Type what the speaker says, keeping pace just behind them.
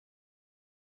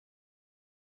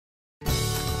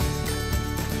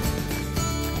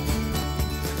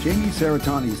Jamie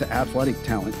Cerretani's athletic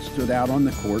talent stood out on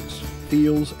the courts,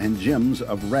 fields, and gyms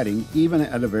of Reading even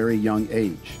at a very young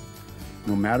age.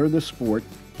 No matter the sport,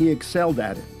 he excelled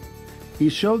at it. He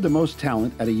showed the most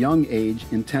talent at a young age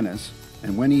in tennis,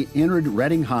 and when he entered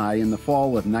Reading High in the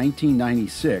fall of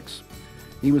 1996,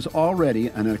 he was already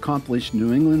an accomplished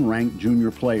New England-ranked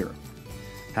junior player,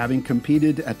 having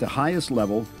competed at the highest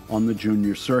level on the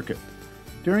junior circuit.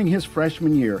 During his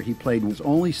freshman year, he played his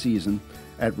only season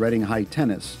at Reading High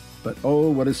tennis, but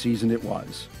oh, what a season it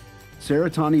was.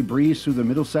 Cerretani breezed through the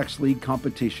Middlesex League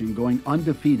competition, going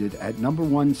undefeated at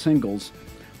 #1 singles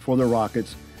for the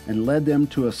Rockets, and led them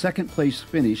to a second-place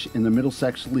finish in the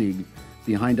Middlesex League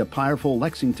behind a powerful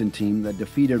Lexington team that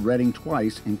defeated Reading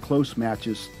twice in close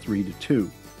matches 3-2.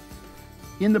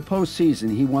 In the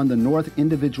postseason, he won the North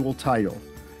individual title,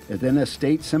 and then a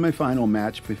state semifinal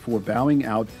match before bowing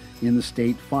out in the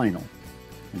state final.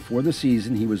 And for the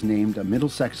season, he was named a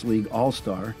Middlesex League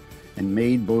All-Star and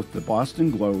made both the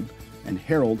Boston Globe and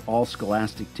Herald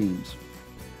All-Scholastic teams.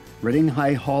 Reading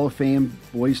High Hall of Fame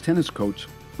boys tennis coach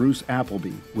Bruce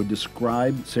Appleby would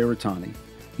describe Cerretani,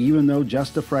 even though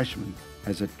just a freshman,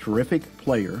 as a terrific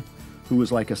player who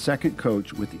was like a second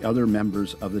coach with the other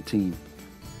members of the team.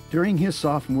 During his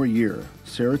sophomore year,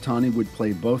 Cerretani would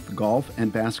play both golf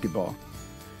and basketball.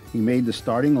 He made the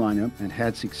starting lineup and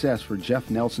had success for Jeff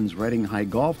Nelson's Reading High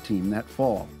golf team that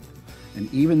fall.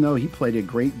 And even though he played a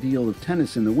great deal of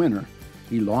tennis in the winter,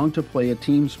 he longed to play a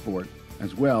team sport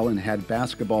as well and had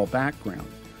basketball background.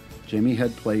 Jamie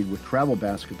had played with travel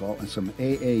basketball and some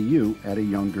AAU at a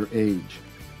younger age.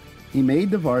 He made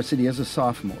the varsity as a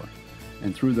sophomore,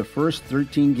 and through the first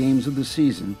 13 games of the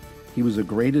season, he was a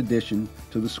great addition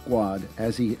to the squad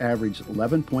as he averaged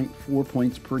 11.4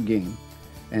 points per game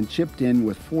and chipped in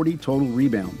with 40 total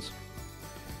rebounds.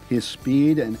 His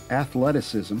speed and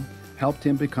athleticism helped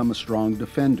him become a strong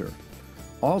defender.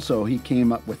 Also, he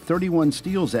came up with 31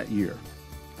 steals that year.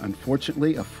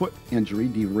 Unfortunately, a foot injury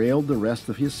derailed the rest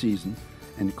of his season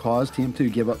and caused him to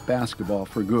give up basketball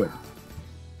for good.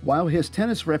 While his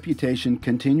tennis reputation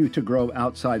continued to grow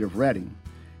outside of Reading,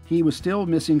 he was still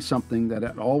missing something that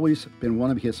had always been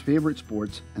one of his favorite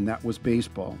sports, and that was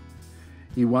baseball.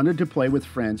 He wanted to play with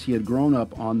friends he had grown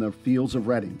up on the fields of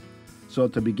Reading, so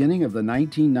at the beginning of the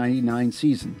 1999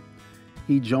 season,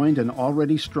 he joined an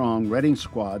already strong Reading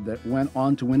squad that went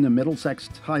on to win the Middlesex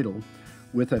title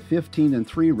with a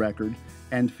 15-3 record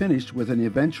and finished with an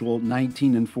eventual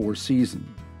 19-4 season.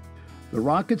 The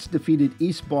Rockets defeated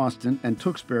East Boston and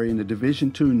Tewksbury in the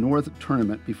Division II North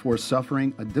tournament before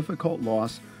suffering a difficult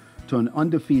loss to an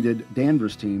undefeated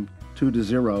Danvers team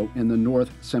 2-0 in the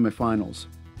North semifinals.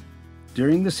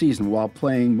 During the season, while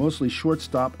playing mostly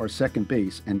shortstop or second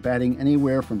base and batting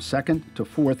anywhere from second to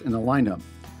fourth in the lineup,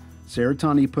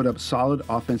 Cerretani put up solid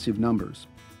offensive numbers.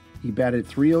 He batted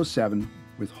 .307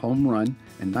 with home run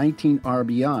and 19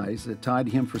 RBIs that tied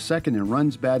him for second in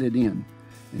runs batted in,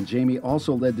 and Jamie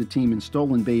also led the team in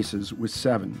stolen bases with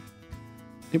 7.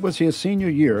 It was his senior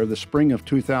year, the spring of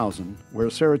 2000, where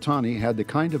Cerretani had the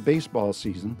kind of baseball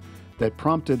season that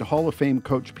prompted Hall of Fame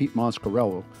coach Pete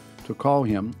Mascarello to call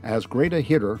him as great a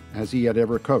hitter as he had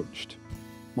ever coached.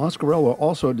 Mascarello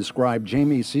also described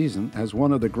Jamie's season as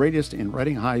one of the greatest in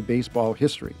Reading High baseball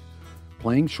history.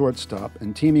 Playing shortstop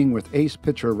and teaming with ace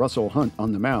pitcher Russell Hunt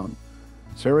on the mound,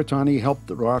 Cerretani helped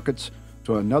the Rockets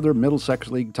to another Middlesex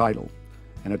League title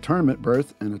and a tournament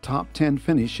berth and a top 10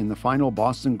 finish in the final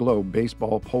Boston Globe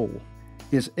baseball poll.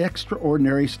 His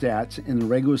extraordinary stats in the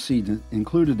regular season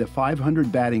included a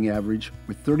 .500 batting average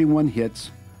with 31 hits,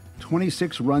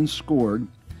 26 runs scored,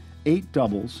 8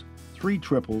 doubles, 3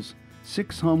 triples,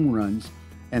 6 home runs,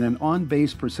 and an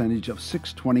on-base percentage of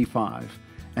 .625,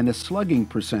 and a slugging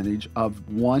percentage of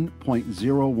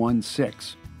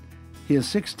 1.016. His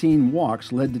 16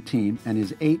 walks led the team, and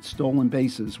his 8 stolen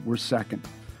bases were second.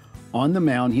 On the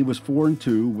mound, he was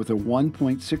 4-2 with a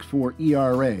 1.64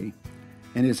 ERA,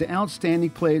 and his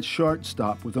outstanding play at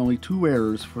shortstop with only 2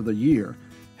 errors for the year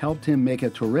helped him make a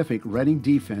terrific Reading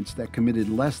defense that committed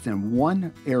less than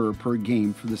 1 error per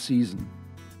game for the season.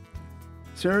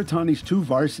 Cerretani's 2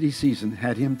 varsity seasons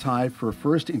had him tied for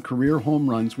first in career home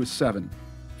runs with 7,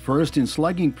 first in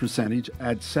slugging percentage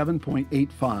at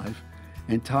 7.85,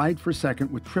 and tied for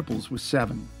second with triples with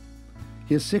 7.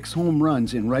 His 6 home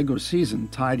runs in regular season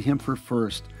tied him for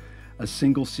first a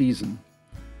single season.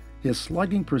 His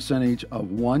slugging percentage of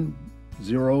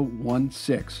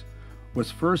 .1016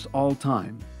 was first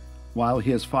all-time, while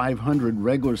his .500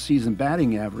 regular season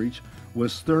batting average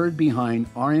was third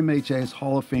behind RMHS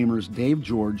Hall of Famers Dave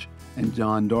George and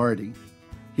John Doherty.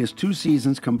 His 2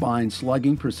 seasons combined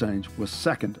slugging percentage was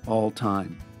second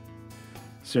all-time.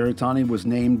 Cerretani was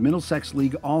named Middlesex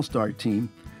League All-Star Team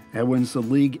and wins the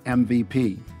league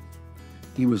MVP.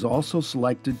 He was also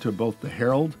selected to both the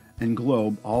Herald and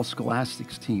Globe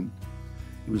All-Scholastics team.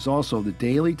 He was also the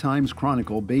Daily Times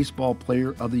Chronicle Baseball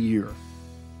Player of the Year.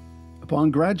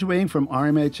 Upon graduating from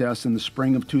RMHS in the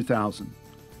spring of 2000,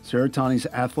 Cerretani's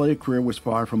athletic career was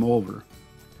far from over.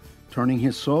 Turning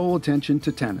his sole attention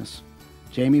to tennis,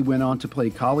 Jamie went on to play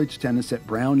college tennis at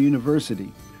Brown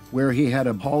University, where he had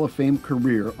a Hall of Fame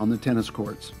career on the tennis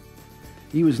courts.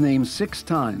 He was named 6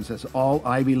 times as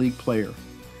All-Ivy League player,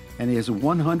 and his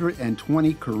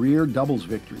 120 career doubles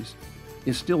victories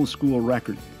is still a school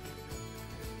record.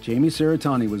 Jamie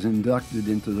Cerretani was inducted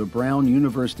into the Brown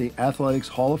University Athletics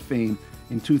Hall of Fame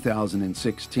in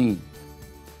 2016.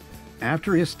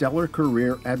 After his stellar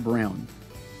career at Brown,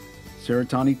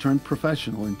 Cerretani turned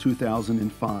professional in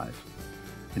 2005,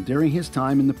 and during his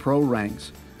time in the pro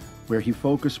ranks, where he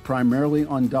focused primarily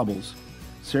on doubles,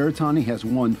 Cerretani has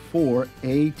won 4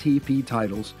 ATP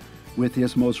titles, with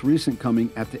his most recent coming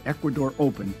at the Ecuador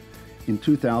Open in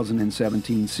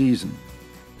 2017 season.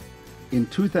 In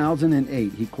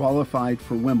 2008, he qualified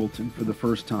for Wimbledon for the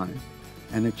first time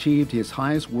and achieved his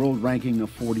highest world ranking of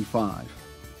 45.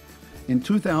 In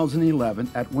 2011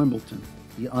 at Wimbledon,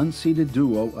 the unseeded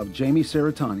duo of Jamie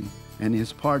Cerretani and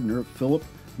his partner Philip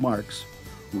Marks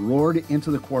roared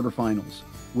into the quarterfinals,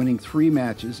 winning 3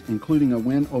 matches, including a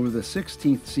win over the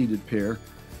 16th seeded pair,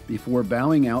 before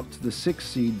bowing out to the 6th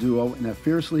seed duo in a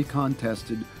fiercely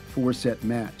contested 4-set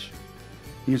match.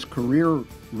 His career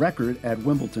record at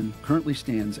Wimbledon currently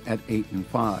stands at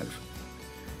 8-5.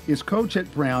 His coach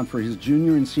at Brown for his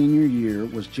junior and senior year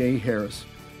was Jay Harris,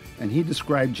 and he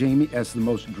described Jamie as the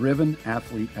most driven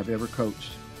athlete I've ever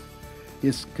coached.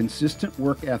 His consistent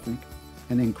work ethic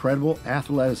and incredible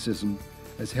athleticism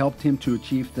has helped him to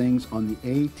achieve things on the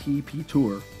ATP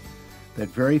Tour that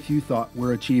very few thought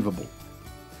were achievable.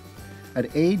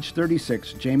 At age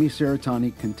 36, Jamie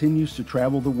Cerretani continues to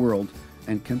travel the world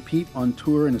and compete on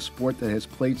tour in a sport that has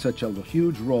played such a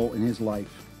huge role in his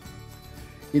life.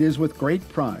 It is with great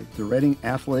pride the Reading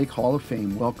Athletic Hall of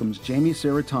Fame welcomes Jamie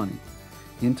Cerretani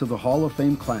into the Hall of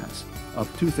Fame class of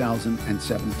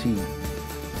 2017.